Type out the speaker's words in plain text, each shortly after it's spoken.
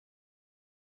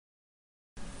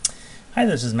Hi,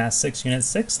 this is Math 6, Unit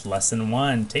 6, Lesson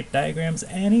 1, Tape Diagrams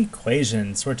and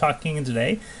Equations. We're talking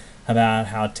today about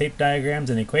how tape diagrams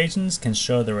and equations can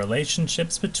show the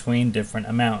relationships between different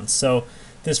amounts. So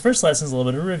this first lesson is a little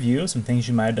bit of a review of some things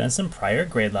you might have done in some prior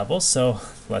grade levels, so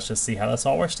let's just see how this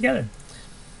all works together.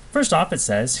 First off, it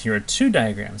says here are two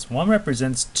diagrams. One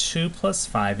represents 2 plus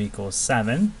 5 equals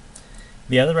 7.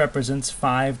 The other represents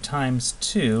 5 times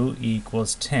 2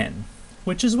 equals 10.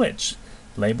 Which is which?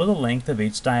 Label the length of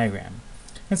each diagram.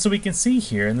 And so we can see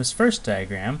here in this first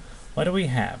diagram, what do we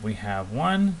have? We have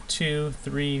 1, 2,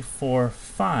 3, 4,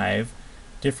 5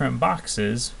 different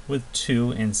boxes with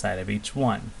 2 inside of each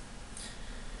one.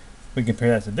 We compare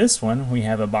that to this one, we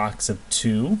have a box of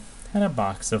 2 and a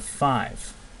box of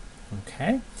 5.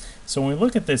 Okay, so when we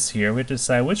look at this here, we have to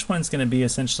decide which one's going to be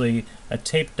essentially a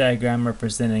tape diagram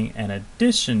representing an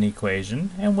addition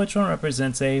equation and which one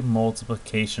represents a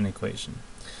multiplication equation.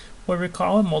 Well,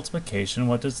 recall in multiplication,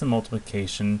 what does the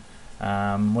multiplication,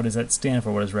 what does that stand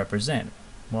for? What does it represent?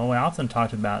 Well, we often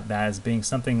talked about that as being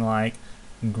something like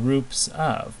groups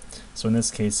of. So in this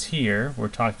case here, we're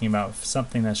talking about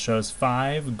something that shows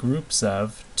 5 groups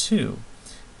of 2,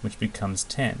 which becomes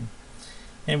 10.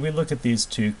 And we look at these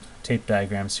two tape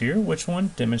diagrams here. Which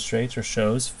one demonstrates or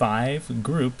shows 5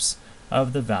 groups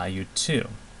of the value 2?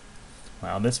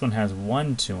 Well, this one has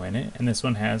 1 2 in it, and this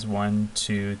one has 1,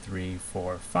 2, 3,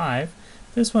 4, 5.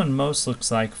 This one most looks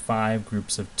like 5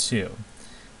 groups of 2.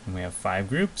 And we have 5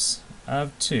 groups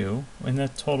of 2, and the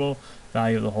total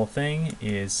value of the whole thing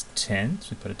is 10. So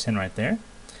we put a 10 right there.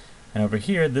 And over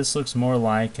here, this looks more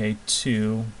like a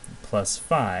 2 plus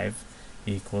 5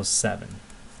 equals 7.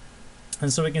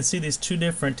 And so we can see these two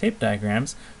different tape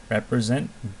diagrams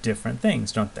represent different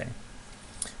things, don't they?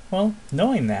 Well,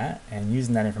 knowing that and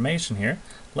using that information here,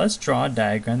 let's draw a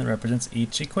diagram that represents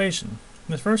each equation.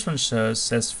 The first one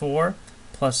says 4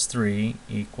 plus 3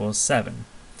 equals 7.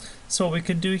 So what we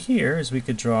could do here is we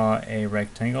could draw a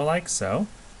rectangle like so,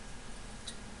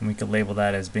 and we could label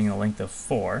that as being a length of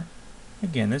 4.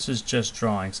 Again, this is just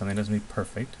drawing something, it doesn't be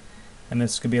perfect. And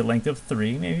this could be a length of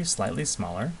 3, maybe slightly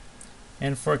smaller.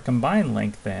 And for a combined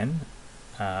length then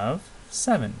of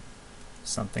 7,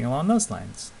 something along those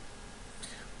lines.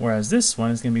 Whereas this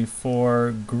one is going to be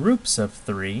 4 groups of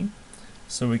 3,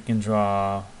 so we can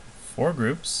draw 4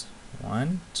 groups,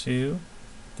 1, 2,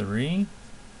 3,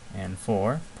 and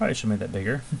 4. Probably should make that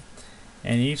bigger.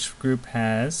 And each group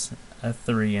has a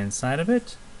 3 inside of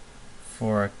it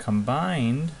for a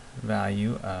combined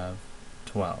value of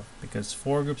 12, because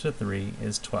 4 groups of 3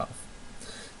 is 12.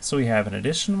 So we have an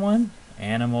addition one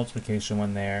and a multiplication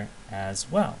one there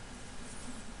as well.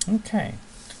 Okay,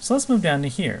 so let's move down to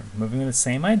here. Moving with the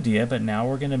same idea, but now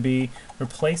we're going to be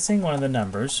replacing one of the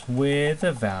numbers with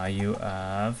a value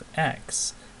of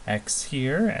x. X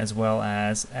here, as well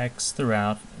as x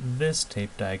throughout this tape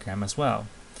diagram as well.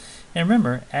 And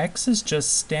remember, x is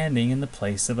just standing in the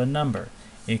place of a number.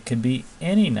 It could be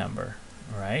any number,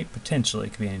 right? Potentially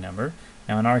it could be any number.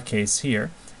 Now in our case here,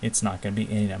 it's not going to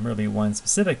be any number, it'll be one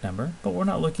specific number, but we're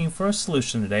not looking for a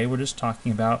solution today, we're just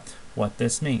talking about what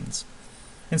this means.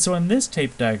 And so in this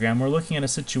tape diagram, we're looking at a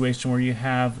situation where you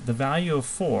have the value of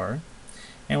 4,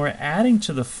 and we're adding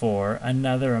to the 4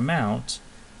 another amount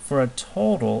for a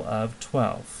total of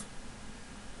 12.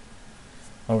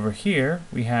 Over here,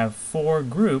 we have 4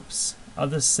 groups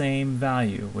of the same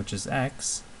value, which is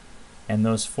x, and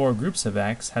those 4 groups of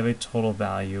x have a total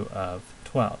value of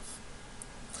 12.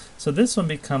 So this one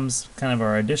becomes kind of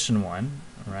our addition one,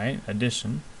 right?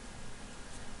 Addition.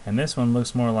 And this one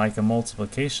looks more like a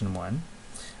multiplication one.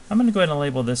 I'm going to go ahead and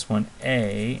label this one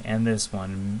A and this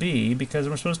one B because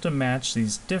we're supposed to match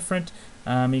these different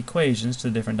equations to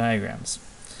the different diagrams.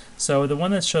 So the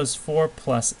one that shows 4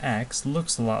 plus x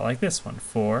looks a lot like this one.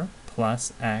 4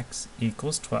 plus x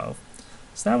equals 12.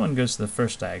 So that one goes to the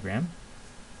first diagram.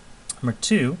 Number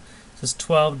 2 says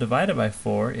 12 divided by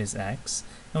 4 is x.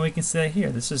 And we can see that here.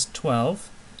 This is 12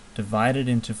 divided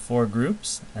into 4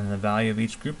 groups, and the value of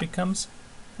each group becomes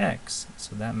x.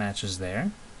 So that matches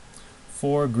there.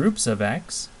 4 groups of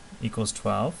x equals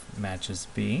 12, matches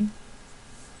B.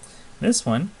 This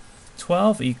one,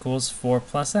 12 equals 4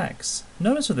 plus x.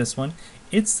 Notice with this one,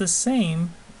 it's the same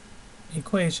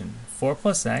equation. 4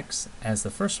 plus x as the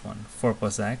first one, 4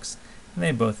 plus x, and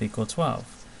they both equal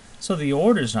 12. So the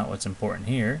order is not what's important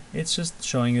here. It's just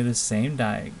showing you the same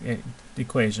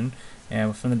equation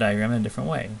from the diagram in a different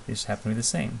way. They just happen to be the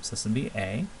same. So this would be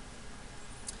A.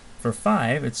 For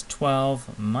 5, it's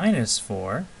 12 minus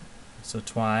 4. So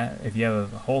if you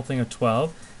have a whole thing of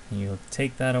 12 and you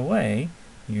take that away,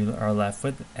 you are left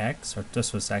with x, or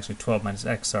this was actually 12 minus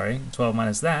x, sorry. 12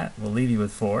 minus that will leave you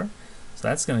with 4. So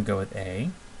that's going to go with A.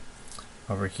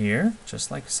 Over here, just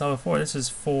like you saw before, this is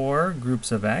 4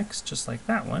 groups of x, just like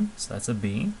that one, so that's a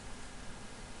b.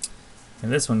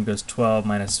 And this one goes 12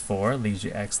 minus 4, leaves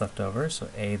you x left over, so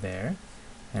a there.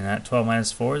 And that 12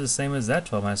 minus 4 is the same as that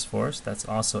 12 minus 4, so that's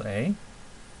also a.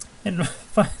 And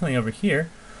finally over here,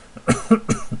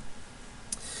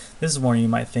 this is one you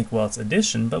might think, well, it's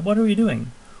addition, but what are we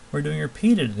doing? We're doing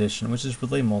repeated addition, which is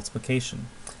really multiplication.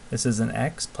 This is an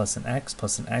x plus an x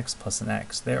plus an x plus an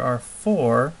x. There are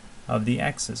 4 of the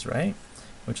x's, right?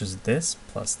 Which is this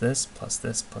plus this plus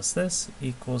this plus this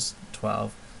equals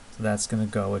 12. So that's going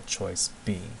to go with choice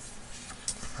B.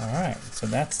 Alright, so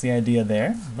that's the idea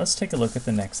there. Let's take a look at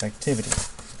the next activity.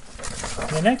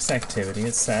 In the next activity,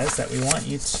 it says that we want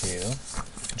you to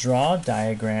draw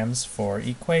diagrams for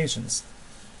equations.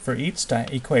 For each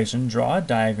equation, draw a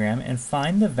diagram and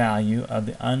find the value of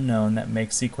the unknown that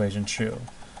makes the equation true.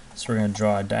 So we're going to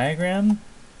draw a diagram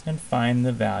and find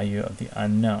the value of the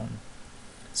unknown.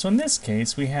 So in this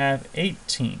case, we have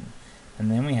 18, and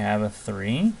then we have a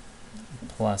 3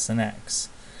 plus an x.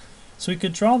 So we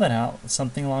could draw that out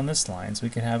something along this line. So we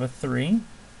could have a 3,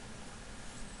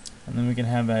 and then we can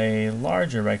have a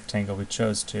larger rectangle we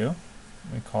chose to.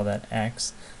 We call that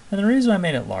x. And the reason I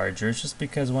made it larger is just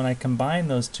because when I combine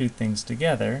those two things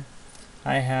together,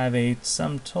 I have a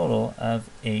sum total of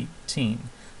 18.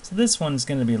 So this one's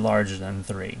going to be larger than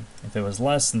 3. If it was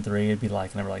less than 3, it'd be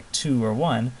like a number like 2 or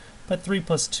 1, but 3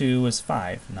 plus 2 is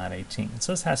 5, not 18.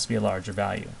 So this has to be a larger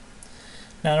value.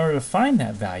 Now in order to find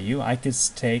that value, I could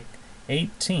take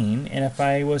 18, and if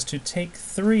I was to take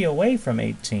 3 away from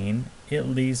 18, it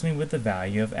leaves me with the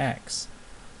value of x.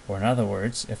 Or in other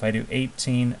words, if I do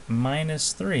 18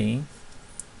 minus 3,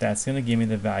 that's going to give me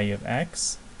the value of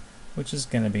x, which is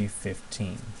going to be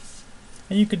 15.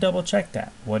 And you could double check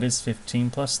that. What is 15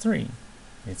 plus 3?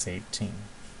 It's 18.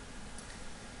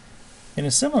 In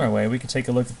a similar way, we could take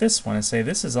a look at this one and say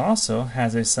this is also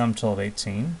has a sum total of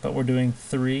 18, but we're doing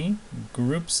 3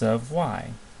 groups of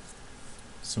y.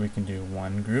 So we can do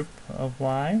one group of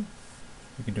y,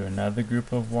 we can do another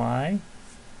group of y,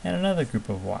 and another group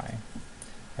of y.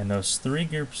 And those 3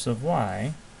 groups of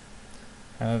y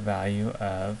have a value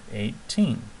of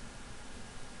 18.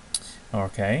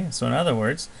 Okay, so in other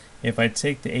words, if I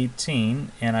take the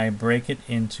 18 and I break it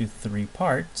into 3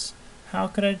 parts, how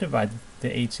could I divide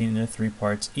the 18 into 3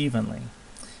 parts evenly?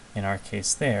 In our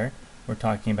case there, we're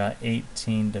talking about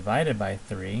 18 divided by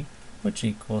 3, which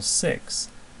equals 6.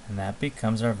 And that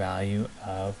becomes our value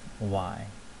of y.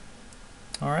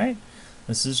 Alright,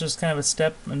 this is just kind of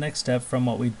a next step from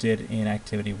what we did in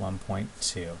activity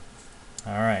 1.2.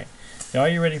 Alright, are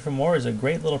you ready for more? It's a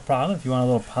great little problem. If you want a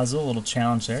little puzzle, a little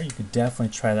challenge there, you could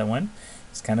definitely try that one.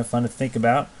 It's kind of fun to think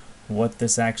about what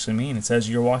this actually means. It says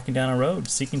you're walking down a road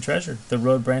seeking treasure. The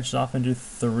road branches off into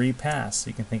 3 paths. So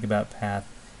you can think about path,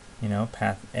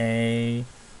 path A,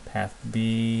 path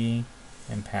B,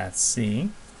 and path C.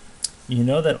 You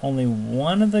know that only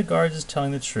one of the guards is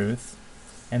telling the truth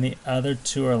and the other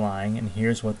 2 are lying, and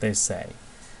here's what they say.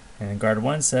 And guard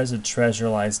 1 says the treasure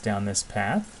lies down this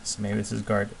path, so maybe this is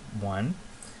guard 1.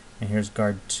 And here's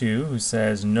guard 2 who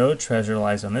says no treasure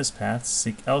lies on this path,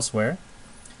 seek elsewhere.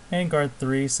 And guard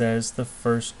 3 says the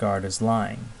first guard is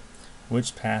lying.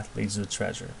 Which path leads to the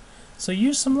treasure? So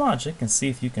use some logic and see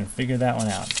if you can figure that one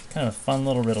out. Kind of a fun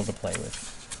little riddle to play with.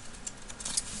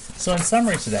 So in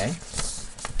summary today,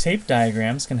 tape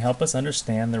diagrams can help us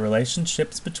understand the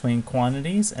relationships between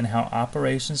quantities and how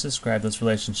operations describe those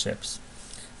relationships.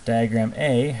 Diagram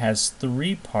A has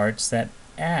 3 parts that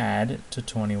add to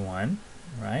 21,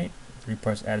 right? 3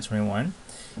 parts add to 21.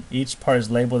 Each part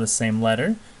is labeled the same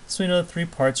letter, so we know the 3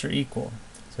 parts are equal.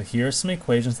 So here are some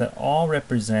equations that all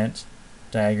represent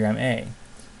diagram A.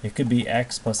 It could be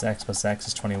x plus x plus x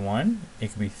is 21.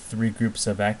 It could be 3 groups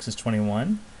of x is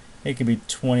 21. It could be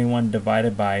 21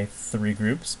 divided by 3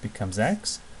 groups becomes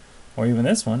x. Or even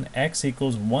this one, x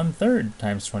equals 1/3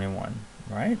 times 21,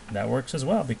 right? That works as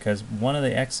well because one of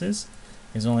the x's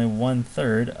is only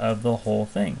 1/3 of the whole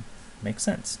thing. Makes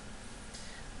sense.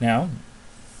 Now,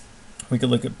 we could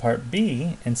look at part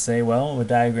B and say, well, with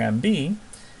diagram B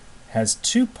has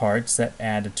 2 parts that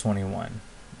add to 21,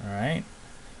 all right?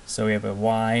 So we have a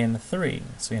y and a 3.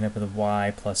 So we end up with a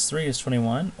y plus 3 is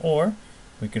 21, or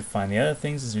we could find the other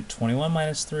things as do 21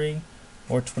 minus 3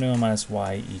 or 21 minus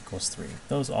y equals 3.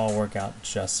 Those all work out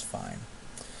just fine.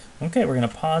 Okay, we're going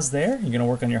to pause there. You're going to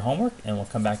work on your homework, and we'll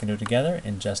come back and do it together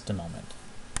in just a moment.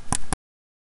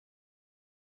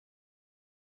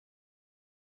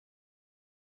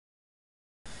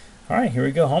 Alright, here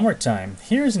we go, homework time.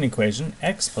 Here's an equation,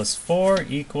 x plus 4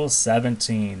 equals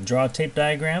 17. Draw a tape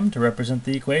diagram to represent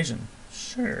the equation.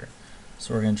 Sure.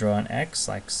 So we're going to draw an x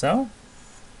like so.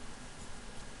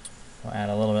 We'll add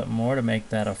a little bit more to make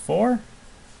that a 4.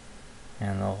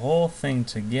 And the whole thing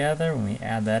together, when we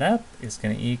add that up, is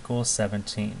going to equal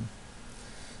 17.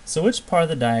 So which part of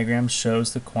the diagram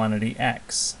shows the quantity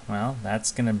x? Well,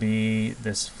 that's going to be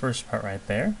this first part right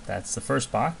there. That's the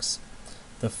first box.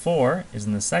 The 4 is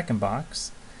in the second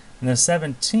box. And the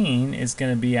 17 is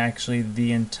going to be actually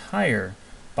the entire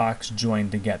box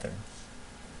joined together.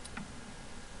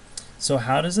 So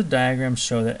how does the diagram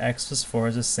show that x plus 4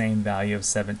 is the same value of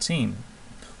 17?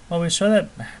 Well, we show that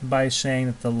by saying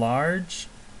that the large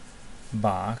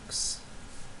box,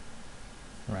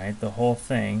 right, the whole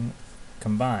thing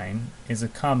combined, is a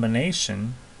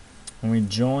combination. When we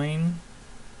join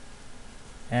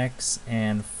x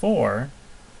and 4,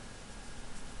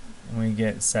 we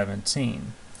get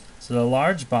 17. So the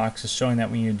large box is showing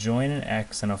that when you join an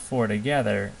x and a 4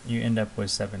 together, you end up with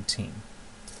 17. And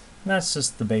that's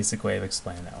just the basic way of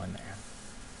explaining that one there.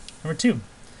 Number 2.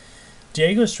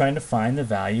 Diego is trying to find the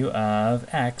value of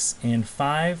x in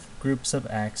 5 groups of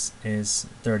x is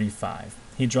 35.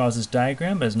 He draws this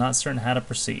diagram but is not certain how to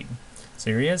proceed.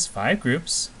 So here he has 5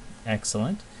 groups.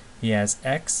 Excellent. He has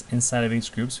x inside of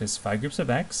each group, so he has 5 groups of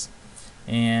x.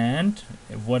 And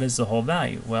what is the whole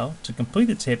value? Well, to complete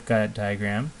the tape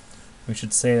diagram, we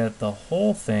should say that the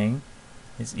whole thing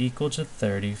is equal to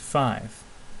 35.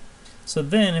 So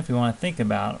then if we want to think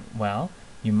about, well,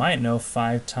 you might know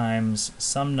 5 times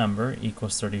some number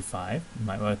equals 35. You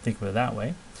might want to think of it that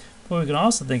way. But we can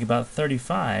also think about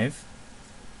 35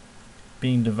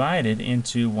 being divided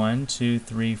into 1, 2,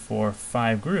 3, 4,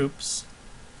 5 groups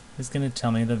is going to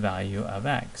tell me the value of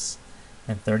x.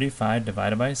 And 35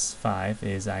 divided by 5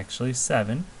 is actually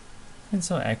 7. And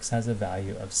so x has a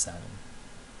value of 7.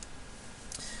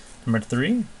 Number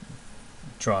 3,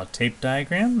 draw a tape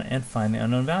diagram and find the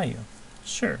unknown value.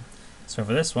 Sure. So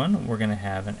for this one, we're going to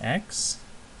have an x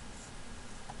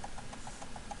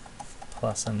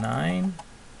plus a 9.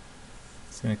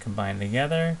 It's going to combine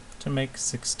together to make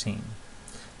 16.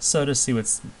 So to see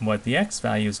what the x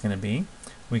value is going to be,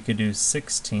 we could do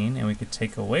 16 and we could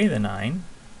take away the 9.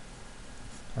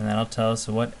 And that'll tell us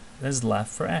what is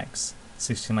left for x.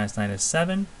 16 minus 9 is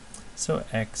 7, so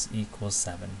x equals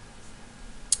 7.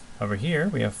 Over here,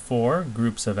 we have 4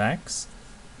 groups of x.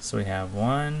 So we have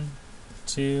 1,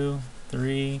 2,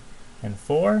 3, and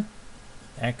 4.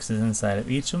 X is inside of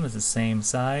each of them. It's the same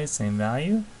size, same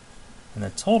value. And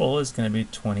the total is going to be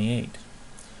 28.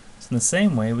 So in the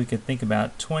same way, we could think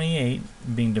about 28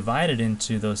 being divided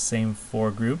into those same 4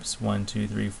 groups, 1, 2,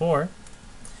 3, 4.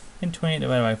 And 28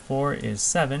 divided by 4 is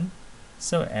 7.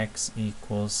 So x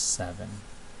equals 7.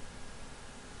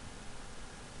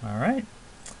 All right.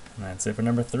 And that's it for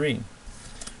number 3.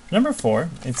 Number 4,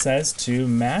 it says to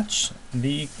match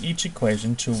each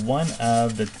equation to one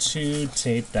of the 2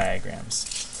 tape diagrams.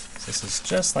 So this is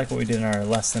just like what we did in our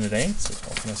lesson today. So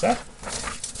let's open this up.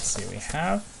 Let's see what we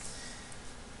have.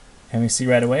 And we see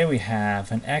right away we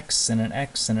have an x and an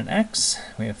x and an x.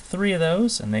 We have 3 of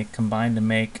those, and they combine to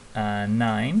make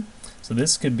 9. So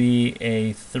this could be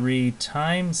a 3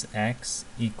 times x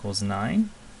equals 9.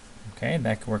 Okay,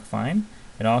 that could work fine.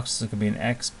 It also could be an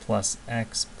x plus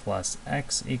x plus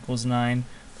x equals 9,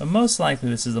 but most likely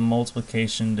this is a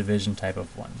multiplication division type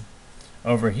of one.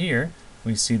 Over here,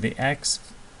 we see the x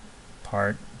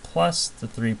part plus the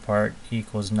 3 part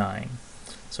equals 9.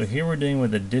 So here we're dealing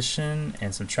with addition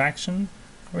and subtraction.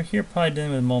 We're here probably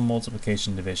dealing with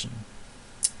multiplication division.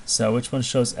 So which one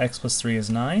shows x plus 3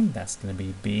 is 9? That's going to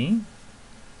be B.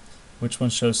 Which one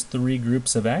shows 3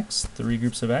 groups of x? 3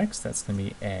 groups of x, that's going to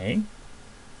be A.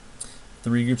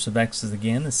 3 groups of x is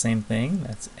again the same thing,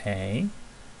 that's A.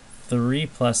 3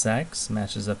 plus x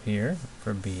matches up here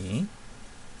for B.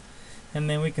 And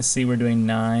then we can see we're doing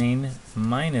 9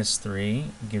 minus 3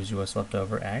 gives you what's left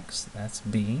over, x, that's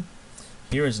B.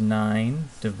 Here is 9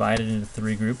 divided into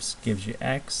 3 groups gives you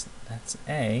x, that's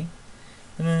A.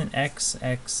 And then x,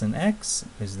 x, and x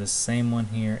is the same one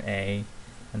here, A.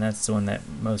 And that's the one that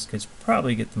most kids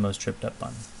probably get the most tripped up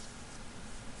on.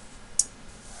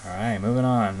 Alright, moving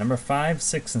on. Number 5,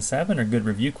 6, and 7 are good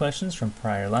review questions from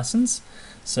prior lessons.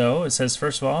 So it says,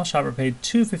 first of all, shopper paid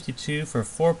 $2.52 for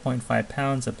 4.5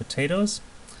 pounds of potatoes,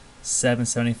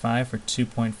 $7.75 for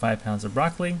 2.5 pounds of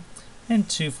broccoli, and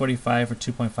 $2.45 for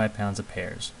 2.5 pounds of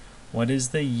pears. What is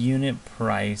the unit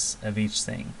price of each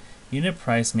thing? Unit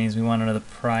price means we want to know the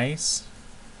price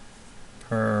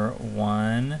per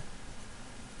 1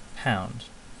 pound.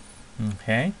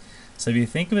 Okay? So if you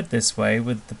think of it this way,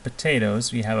 with the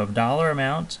potatoes, we have a dollar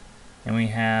amount and we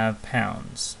have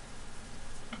pounds.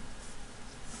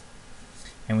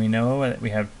 And we know that we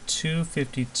have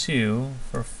 $2.52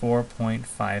 for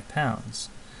 4.5 pounds.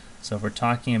 So if we're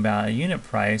talking about a unit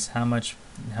price, how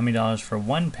many dollars for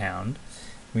 1 pound,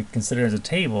 we consider as a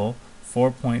table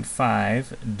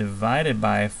 4.5 divided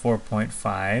by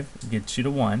 4.5 gets you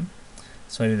to 1.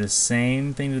 So I do the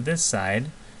same thing to this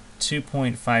side,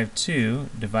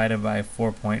 2.52 divided by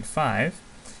 4.5,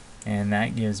 and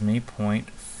that gives me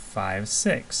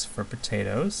 0.56 for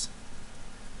potatoes.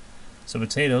 So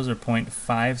potatoes are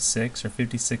 0.56 or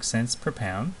 56 cents per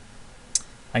pound.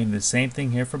 I can do the same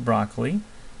thing here for broccoli,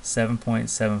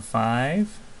 7.75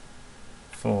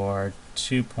 for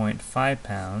 2.5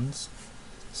 pounds.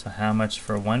 So how much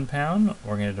for 1 pound?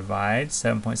 We're going to divide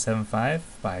 7.75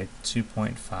 by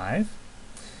 2.5.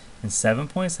 And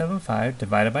 7.75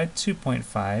 divided by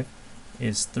 2.5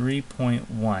 is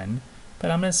 3.1.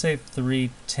 But I'm going to say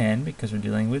 310 because we're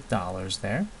dealing with dollars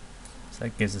there. So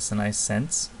that gives us a nice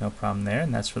cents, no problem there,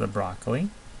 and that's for the broccoli.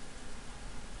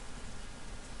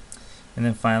 And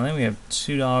then finally we have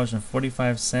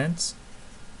 $2.45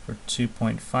 for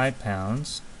 2.5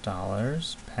 pounds,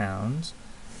 dollars, pounds.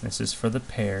 This is for the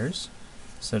pears.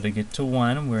 So to get to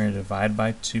 1, we're going to divide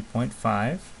by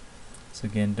 2.5. So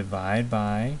again, divide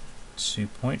by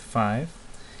 2.5.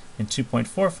 And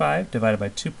 2.45 divided by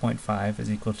 2.5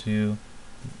 is equal to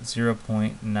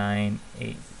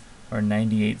 0.98 or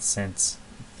 98 cents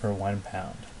per 1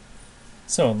 pound.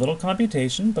 So a little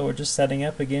computation, but we're just setting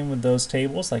up again with those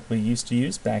tables like we used to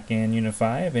use back in Unit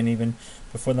 5 and even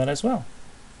before that as well.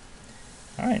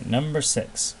 Alright, number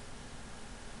 6.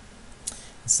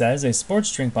 It says a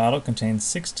sports drink bottle contains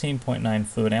 16.9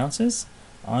 fluid ounces.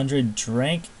 Andre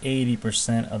drank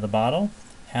 80% of the bottle.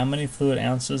 How many fluid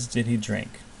ounces did he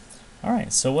drink?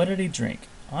 Alright, so what did he drink?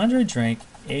 Andre drank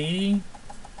 80%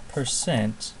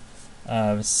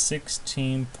 of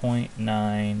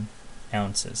 16.9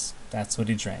 ounces. That's what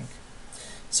he drank.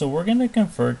 So we're going to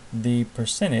convert the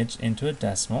percentage into a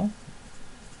decimal.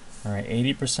 Alright,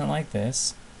 80% like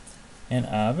this. And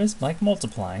of is like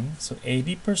multiplying. So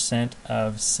 80%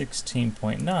 of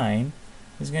 16.9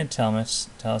 is going to tell us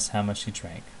how much he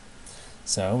drank.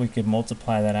 So we could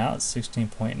multiply that out.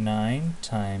 16.9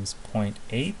 times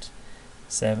 0.8.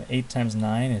 8 times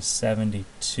 9 is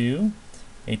 72.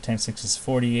 8 times 6 is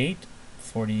 48.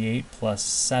 48 plus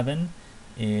 7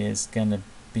 is going to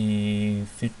be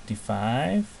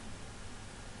 55.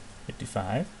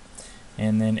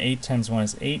 And then 8 times 1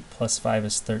 is 8, plus 5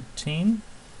 is 13.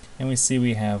 And we see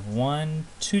we have 2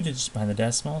 digits behind the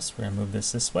decimal, so we're going to move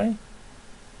this way.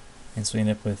 And so we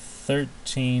end up with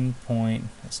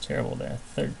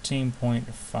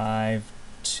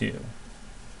 13.52.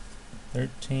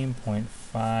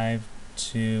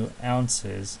 13.52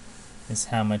 ounces is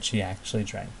how much he actually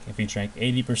drank, if he drank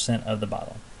 80% of the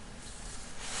bottle.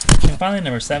 And finally,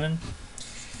 number 7,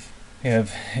 we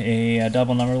have a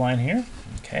double number line here.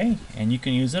 Okay, and you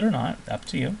can use it or not, up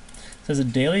to you. It says a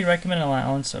daily recommended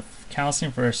allowance of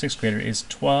calcium for a 6th grader is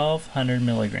 1,200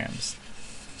 milligrams.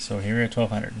 So here we are at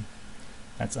 1,200.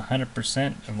 That's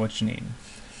 100% of what you need.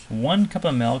 1 cup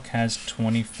of milk has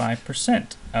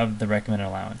 25% of the recommended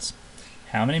allowance.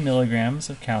 How many milligrams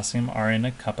of calcium are in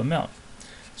a cup of milk?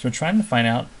 So we're trying to find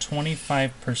out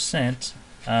 25%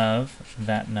 of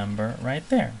that number right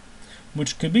there,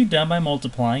 which could be done by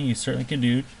multiplying. You certainly could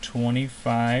do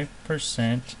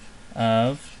 25%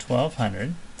 of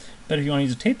 1,200. But if you want to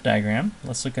use a tape diagram,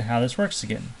 let's look at how this works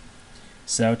again.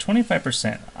 So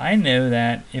 25%, I know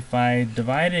that if I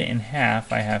divide it in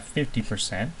half, I have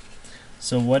 50%.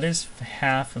 So what is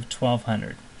half of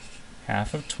 1,200?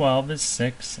 Half of 12 is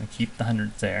 6, and keep the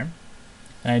hundreds there.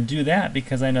 And I do that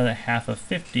because I know that half of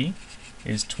 50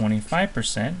 is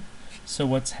 25%. So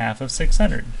what's half of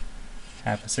 600?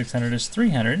 Half of 600 is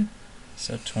 300.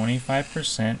 So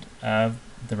 25% of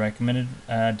the recommended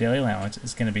daily allowance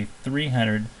is going to be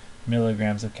 300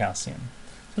 milligrams of calcium.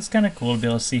 So it's kind of cool to be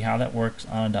able to see how that works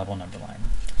on a double number line.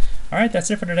 Alright,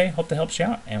 that's it for today. Hope that helps you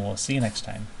out, and we'll see you next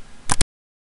time.